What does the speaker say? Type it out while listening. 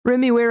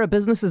Remuera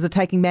businesses are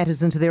taking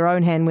matters into their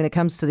own hand when it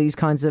comes to these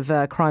kinds of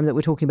crime that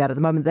we're talking about at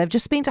the moment. They've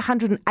just spent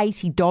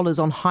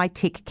 $180 on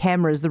high-tech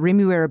cameras. The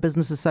Remuera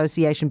Business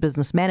Association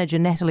business manager,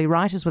 Natalie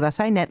Wright, is with us.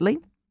 Hey, Natalie.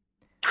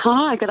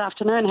 Hi, good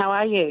afternoon. How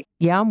are you?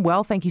 Yeah, I'm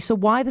well, thank you. So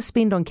why the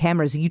spend on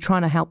cameras? Are you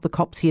trying to help the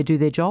cops here do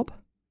their job?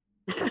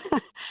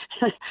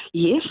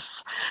 Yes.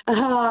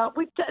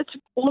 It's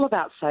all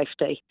about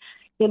safety.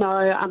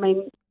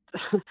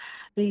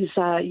 These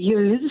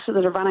youths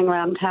that are running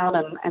around town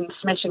and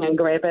smashing and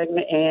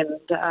grabbing, and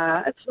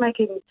it's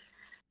making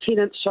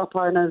tenants, shop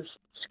owners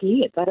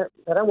scared. They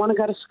don't want to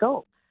go to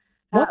school.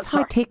 What's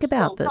high-tech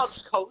about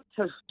this?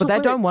 But they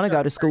don't want to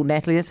go to school,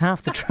 Natalie. That's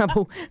half the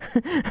trouble.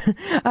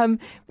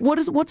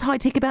 What's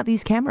high-tech about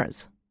these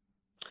cameras?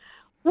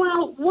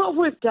 Well, what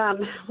we've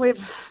done, we've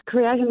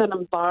created an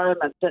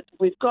environment that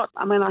we've got,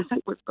 I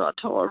think we've got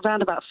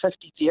around about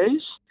 50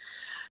 views.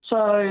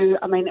 So,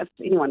 if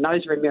anyone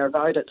knows Remuera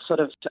Road, it's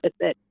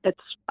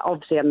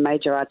obviously a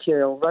major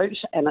arterial route,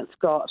 and it's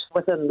got,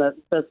 within the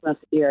business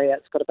area,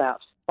 it's got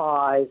about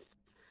 5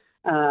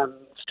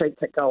 streets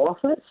that go off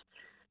it.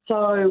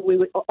 So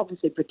we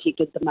obviously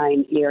protected the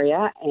main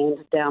area and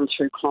down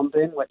through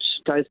Clonburn, which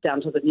goes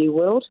down to the New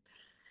World.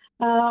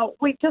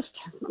 We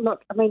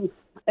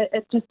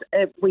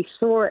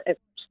saw it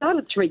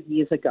started 3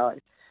 years ago.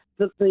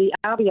 The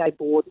RBA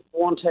board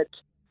wanted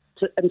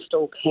to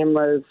install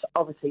cameras.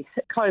 Obviously,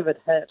 COVID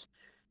hit.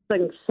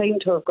 Things seem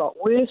to have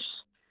got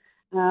worse,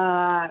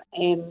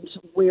 and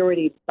we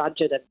already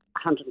budgeted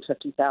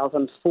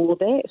 $150,000 for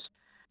that.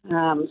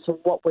 So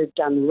what we've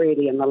done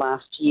really in the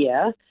last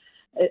year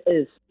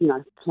is,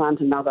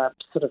 plant another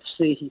sort of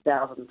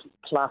 30,000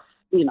 plus,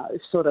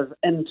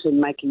 into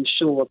making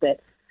sure that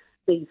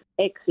these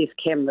access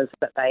cameras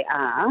that they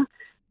are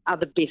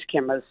the best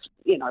cameras,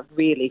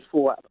 really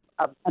for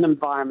an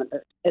environment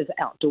that is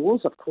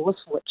outdoors, of course,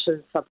 which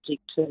is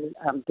subject to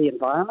the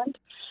environment.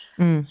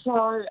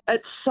 So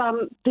it's,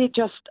 they're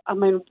just,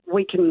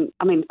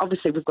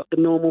 obviously we've got the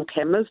normal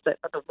cameras that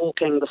are the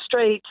walking the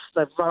streets,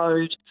 the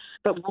road,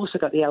 but we've also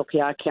got the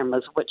LPR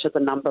cameras, which are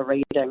the number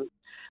reading,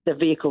 the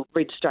vehicle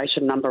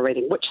registration number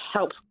reading, which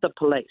helps the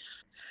police.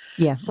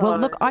 Yeah, well,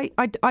 look,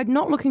 I'm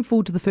not looking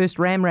forward to the first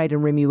ram raid in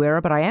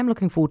Remuera, but I am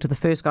looking forward to the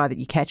first guy that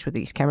you catch with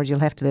these cameras. You'll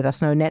have to let us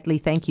know. Natalie,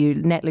 thank you.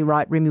 Natalie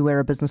Wright,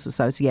 Remuera Business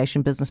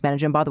Association business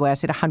manager. And by the way, I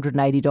said $180,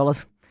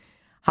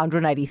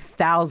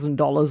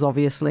 $180,000,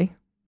 obviously.